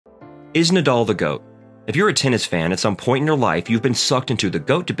Is Nadal the GOAT? If you're a tennis fan, at some point in your life, you've been sucked into the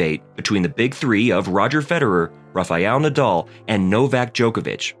GOAT debate between the big three of Roger Federer, Rafael Nadal, and Novak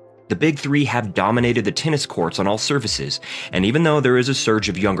Djokovic. The big three have dominated the tennis courts on all surfaces, and even though there is a surge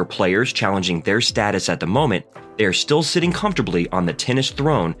of younger players challenging their status at the moment, they are still sitting comfortably on the tennis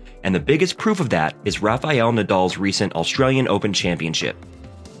throne, and the biggest proof of that is Rafael Nadal's recent Australian Open Championship.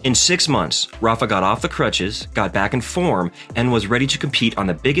 In 6 months, Rafa got off the crutches, got back in form, and was ready to compete on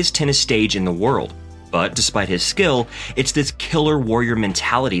the biggest tennis stage in the world. But despite his skill, it's this killer warrior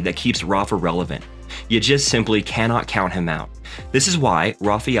mentality that keeps Rafa relevant. You just simply cannot count him out. This is why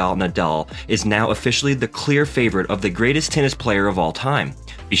Rafael Nadal is now officially the clear favorite of the greatest tennis player of all time.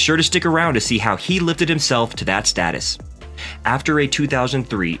 Be sure to stick around to see how he lifted himself to that status. After a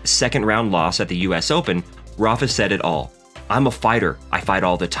 2003 second-round loss at the US Open, Rafa said it all. "I'm a fighter, I fight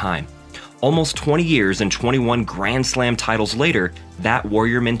all the time." Almost 20 years and 21 Grand Slam titles later, that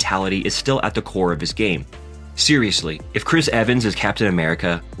warrior mentality is still at the core of his game. Seriously, if Chris Evans is Captain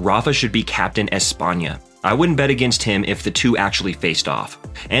America, Rafa should be Captain España. I wouldn't bet against him if the two actually faced off.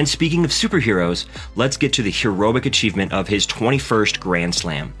 And speaking of superheroes, let's get to the heroic achievement of his 21st Grand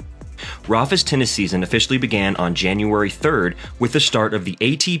Slam. Rafa's tennis season officially began on January 3rd with the start of the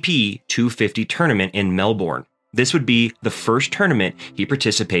ATP 250 tournament in Melbourne. This would be the first tournament he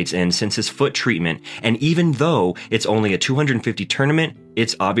participates in since his foot treatment, and even though it's only a 250 tournament,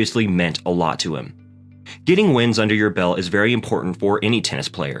 it's obviously meant a lot to him. Getting wins under your belt is very important for any tennis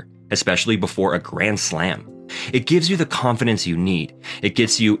player, especially before a Grand Slam. It gives you the confidence you need, it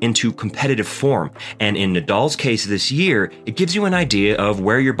gets you into competitive form, and in Nadal's case this year, it gives you an idea of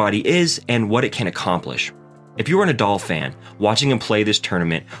where your body is and what it can accomplish. If you were a Nadal fan, watching him play this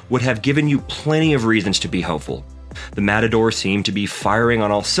tournament would have given you plenty of reasons to be hopeful. The Matador seemed to be firing on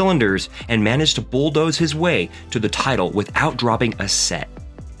all cylinders and managed to bulldoze his way to the title without dropping a set.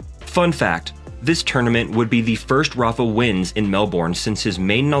 Fun fact, this tournament would be the first Rafa wins in Melbourne since his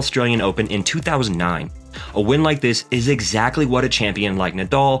maiden Australian Open in 2009. A win like this is exactly what a champion like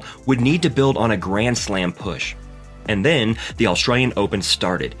Nadal would need to build on a Grand Slam push. And then the Australian Open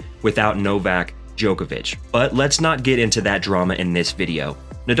started, without Novak Djokovic. But let's not get into that drama in this video.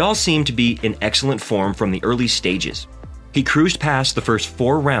 Nadal seemed to be in excellent form from the early stages. He cruised past the first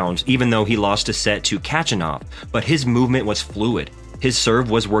 4 rounds even though he lost a set to Khachanov, but his movement was fluid. His serve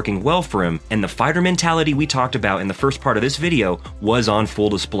was working well for him, and the fighter mentality we talked about in the first part of this video was on full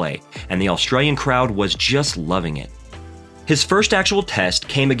display, and the Australian crowd was just loving it. His first actual test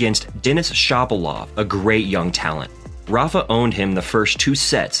came against Denis Shapovalov, a great young talent. Rafa owned him the first 2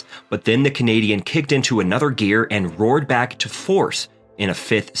 sets, but then the Canadian kicked into another gear and roared back to force in a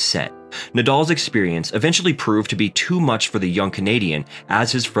 5th set. Nadal's experience eventually proved to be too much for the young Canadian,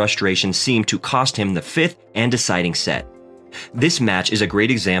 as his frustration seemed to cost him the 5th and deciding set. This match is a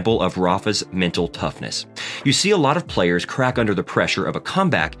great example of Rafa's mental toughness. You see a lot of players crack under the pressure of a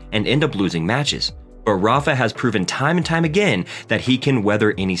comeback and end up losing matches, but Rafa has proven time and time again that he can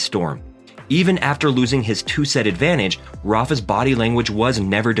weather any storm. Even after losing his 2-set advantage, Rafa's body language was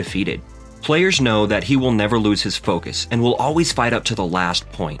never defeated. Players know that he will never lose his focus and will always fight up to the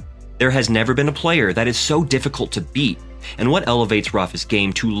last point. There has never been a player that is so difficult to beat, and what elevates Rafa's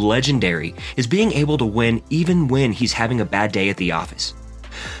game to legendary is being able to win even when he's having a bad day at the office.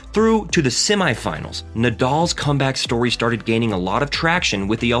 Through to the semifinals, Nadal's comeback story started gaining a lot of traction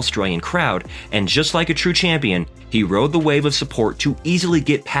with the Australian crowd, and just like a true champion, he rode the wave of support to easily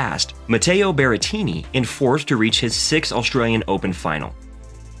get past Matteo Berrettini in 4th to reach his 6th Australian Open final.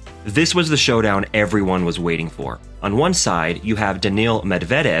 This was the showdown everyone was waiting for. On one side, you have Daniil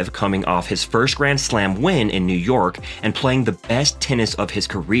Medvedev coming off his first Grand Slam win in New York and playing the best tennis of his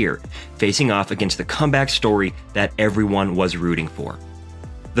career, facing off against the comeback story that everyone was rooting for.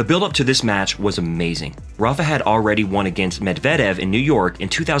 The build-up to this match was amazing. Rafa had already won against Medvedev in New York in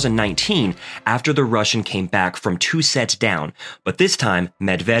 2019 after the Russian came back from 2 sets down, but this time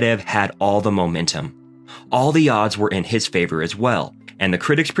Medvedev had all the momentum. All the odds were in his favor as well, and the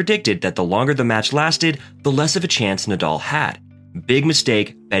critics predicted that the longer the match lasted, the less of a chance Nadal had. Big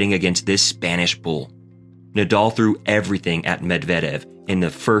mistake betting against this Spanish bull. Nadal threw everything at Medvedev in the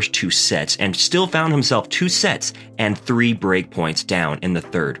first 2 sets and still found himself 2 sets and 3 break points down in the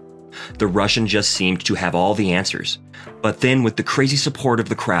 3rd. The Russian just seemed to have all the answers. But then with the crazy support of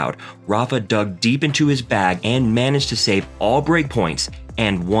the crowd, Rafa dug deep into his bag and managed to save all break points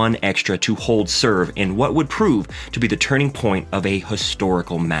and 1 extra to hold serve in what would prove to be the turning point of a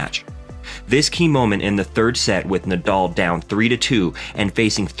historical match. This key moment in the 3rd set with Nadal down 3-2 and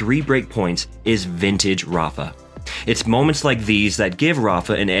facing 3 break points is vintage Rafa. It's moments like these that give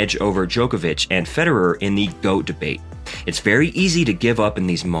Rafa an edge over Djokovic and Federer in the GOAT debate. It's very easy to give up in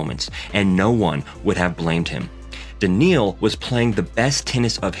these moments, and no one would have blamed him. Daniil was playing the best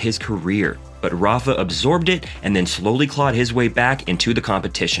tennis of his career, but Rafa absorbed it and then slowly clawed his way back into the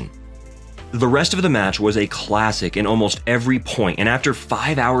competition. The rest of the match was a classic in almost every point, and after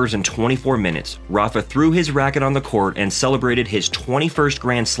 5 hours and 24 minutes, Rafa threw his racket on the court and celebrated his 21st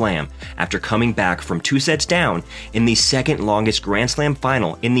Grand Slam after coming back from 2 sets down in the second longest Grand Slam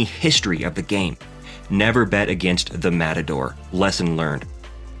final in the history of the game. Never bet against the Matador. Lesson learned.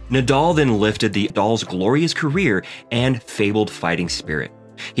 Nadal then lifted the Nadal's glorious career and fabled fighting spirit.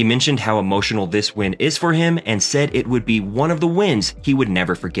 He mentioned how emotional this win is for him and said it would be one of the wins he would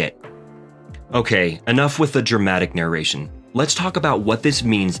never forget. Okay, enough with the dramatic narration. Let's talk about what this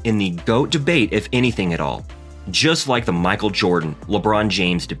means in the GOAT debate, if anything at all. Just like the Michael Jordan, LeBron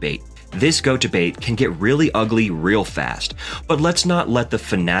James debate, this GOAT debate can get really ugly real fast. But let's not let the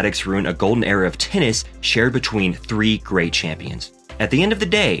fanatics ruin a golden era of tennis shared between 3 great champions. At the end of the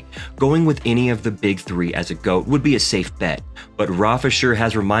day, going with any of the big 3 as a GOAT would be a safe bet, but Rafa sure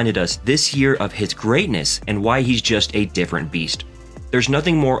has reminded us this year of his greatness and why he's just a different beast. There's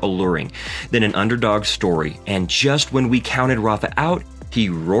nothing more alluring than an underdog story, and just when we counted Rafa out, he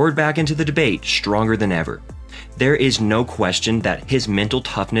roared back into the debate stronger than ever. There is no question that his mental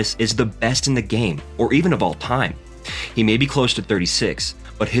toughness is the best in the game, or even of all time. He may be close to 36,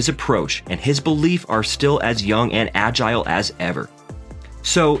 but his approach and his belief are still as young and agile as ever.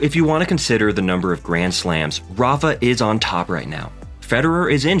 So if you want to consider the number of Grand Slams, Rafa is on top right now.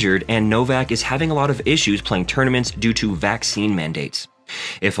 Federer is injured and Novak is having a lot of issues playing tournaments due to vaccine mandates.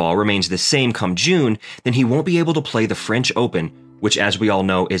 If all remains the same come June, then he won't be able to play the French Open, which as we all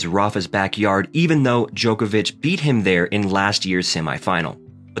know is Rafa's backyard even though Djokovic beat him there in last year's semifinal.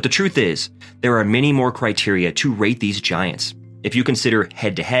 But the truth is, there are many more criteria to rate these giants. If you consider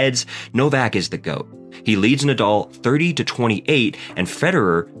head-to-heads, Novak is the GOAT. He leads Nadal 30-28 and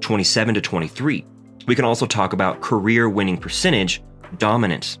Federer 27-23. We can also talk about career winning percentage,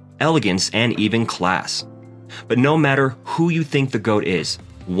 dominance, elegance, and even class. But no matter who you think the GOAT is,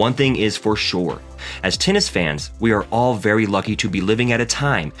 one thing is for sure. As tennis fans, we are all very lucky to be living at a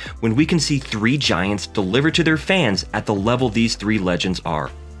time when we can see 3 giants deliver to their fans at the level these 3 legends are.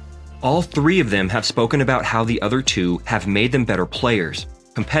 All 3 of them have spoken about how the other 2 have made them better players,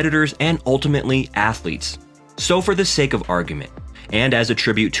 competitors, and ultimately athletes. So for the sake of argument, and as a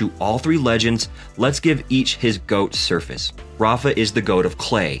tribute to all 3 legends, let's give each his GOAT surface. Rafa is the GOAT of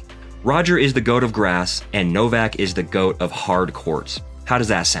clay, Roger is the GOAT of grass, and Novak is the GOAT of hard courts. How does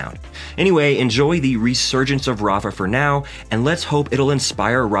that sound? Anyway, enjoy the resurgence of Rafa for now, and let's hope it'll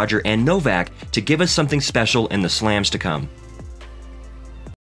inspire Roger and Novak to give us something special in the slams to come.